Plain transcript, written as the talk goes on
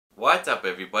What's up,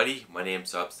 everybody? My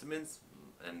name's Rob Simmons,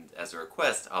 and as a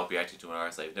request, I'll be reacting to an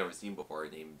artist I've never seen before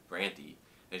named Brandy,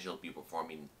 and she'll be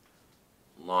performing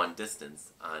Long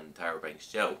Distance on Tyra Banks'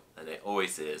 show, and I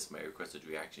always say this in my requested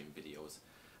reaction videos.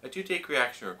 I do take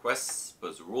reaction requests,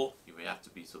 but as a rule, you may have to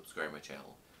be subscribed to my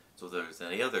channel. So if there's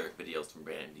any other videos from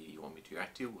Brandy you want me to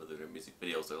react to, whether they're music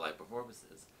videos or live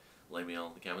performances, let me know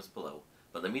in the comments below.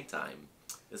 But in the meantime,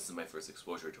 this is my first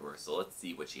exposure to her, so let's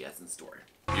see what she has in store.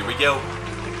 Here we go!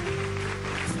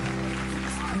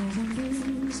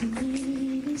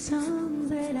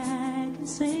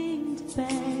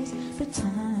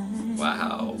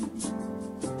 Wow.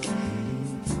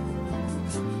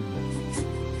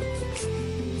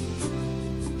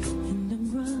 And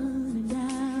I'm running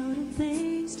out of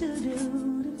things to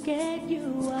do to get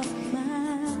you off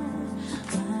my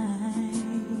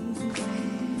mind.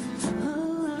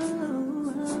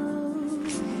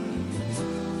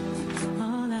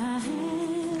 All I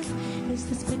have is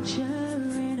this picture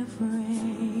in a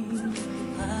frame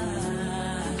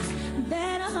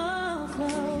that I hold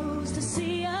close to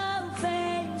see your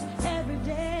face every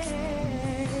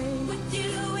day. With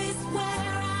you is where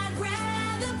I'd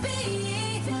rather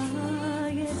be. Oh,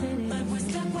 yes it is. But we're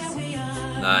stuck where we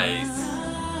are. Nice.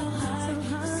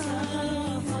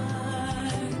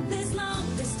 This long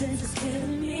distance is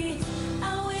killing me.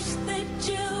 I wish that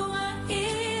you were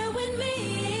here with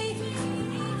me.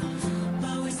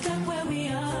 But we're stuck where we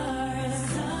are.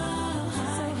 So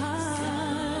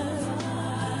hard.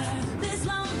 This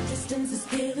long distance is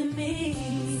killing me.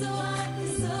 So what,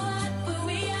 where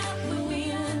we are,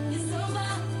 it's over.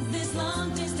 This long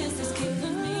distance is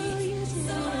killing me.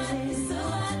 So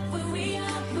what, where we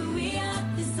are,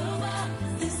 it's over.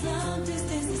 This long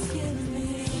distance is killing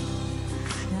me.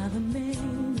 Now the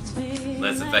minutes feel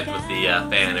Nice effect with the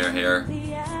fan in her hair.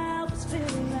 the hours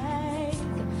feel like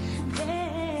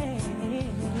days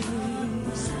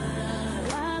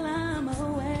while I'm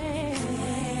away.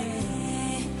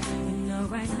 You know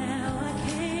right now I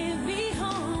can't be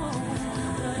home,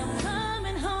 but I'm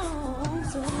coming home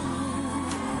soon.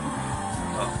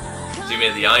 Oh, she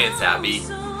made the audience happy.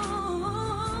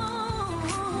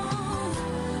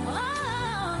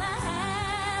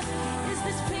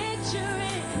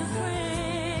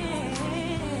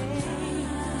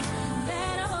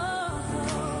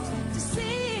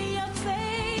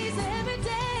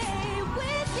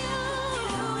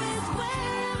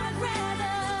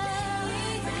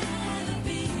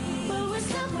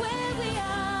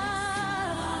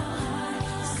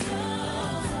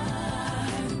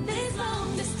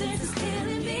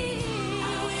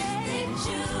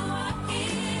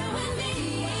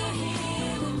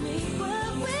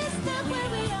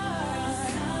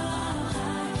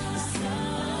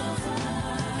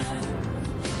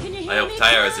 I hope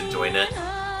Tyra's enjoying it.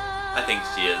 I think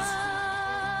she is.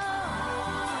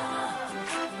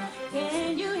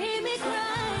 Can you hear me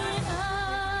crying?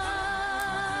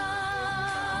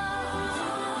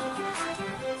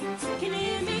 Can you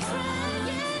hear me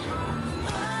crying?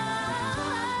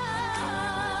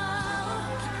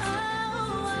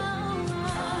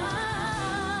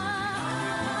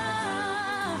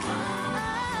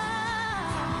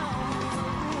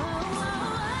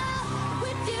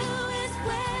 With you is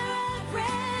where I'd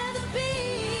rather be.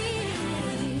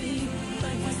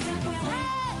 But we're stuck where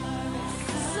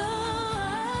so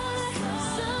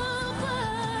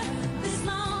hard. This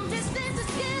long distance is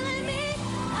killing me.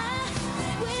 I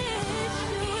wish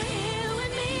you were here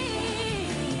with me.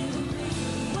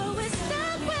 But we're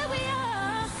stuck where we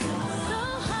are. So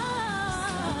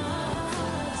hard.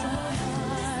 This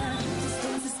long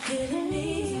distance is killing me.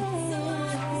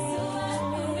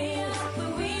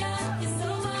 Where we are, it's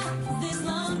over. This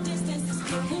long distance is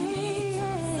killing me. Where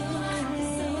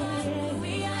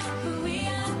we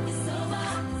are, it's over.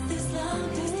 This long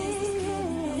distance is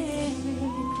killing me.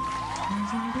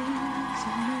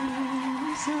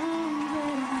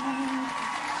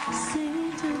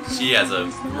 She has a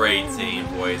great singing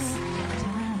voice.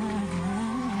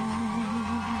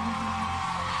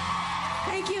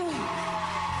 Thank you.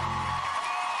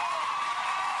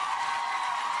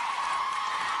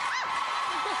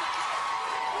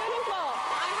 Beautiful.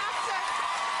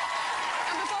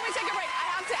 And before we take a break, I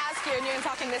have to ask you, and you're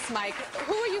talking this mic,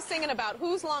 who are you singing about?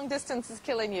 Whose long distance is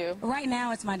killing you? Right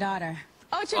now, it's my daughter.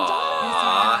 Oh, it's your Aww.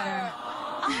 daughter.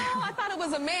 Oh, I thought it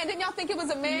was a man. Didn't y'all think it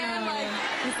was a man? No,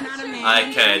 it's not a man.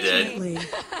 I kinda did.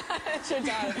 It's your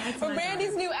daughter. But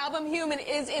Brandy's new album, Human,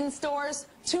 is in stores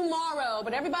tomorrow.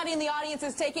 But everybody in the audience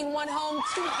is taking one home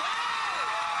tomorrow.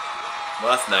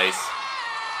 Well, that's nice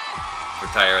for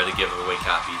Tyra to give away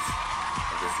copies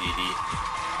of the CD.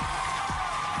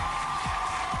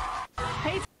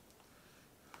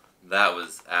 That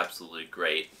was absolutely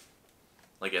great.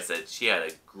 Like I said, she had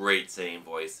a great singing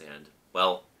voice, and,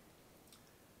 well,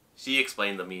 she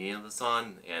explained the meaning of the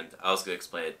song, and I was going to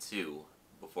explain it too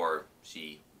before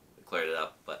she cleared it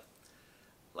up, but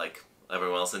like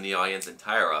everyone else in the audience and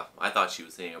Tyra, I thought she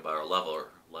was singing about her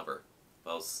lover.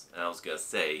 I was going to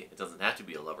say, it doesn't have to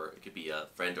be a lover, it could be a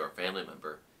friend or a family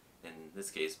member, in this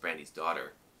case, Brandy's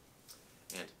daughter.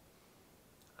 And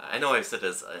I know I've said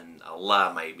this in a lot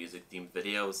of my music-themed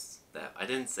videos, that I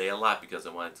didn't say a lot because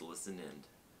I wanted to listen, and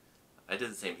I did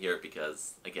the same here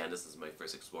because, again, this is my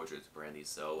first exposure to Brandy,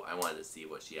 so I wanted to see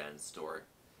what she had in store.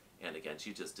 And again,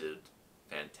 she just did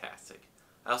fantastic.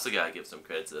 I also gotta give some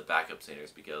credit to the backup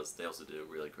singers because they also did a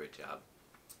really great job.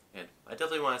 And I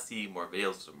definitely want to see more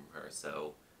videos from her,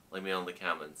 so let me know in the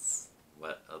comments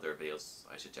what other videos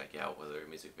I should check out, whether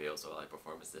music videos or live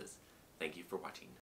performances. Thank you for watching.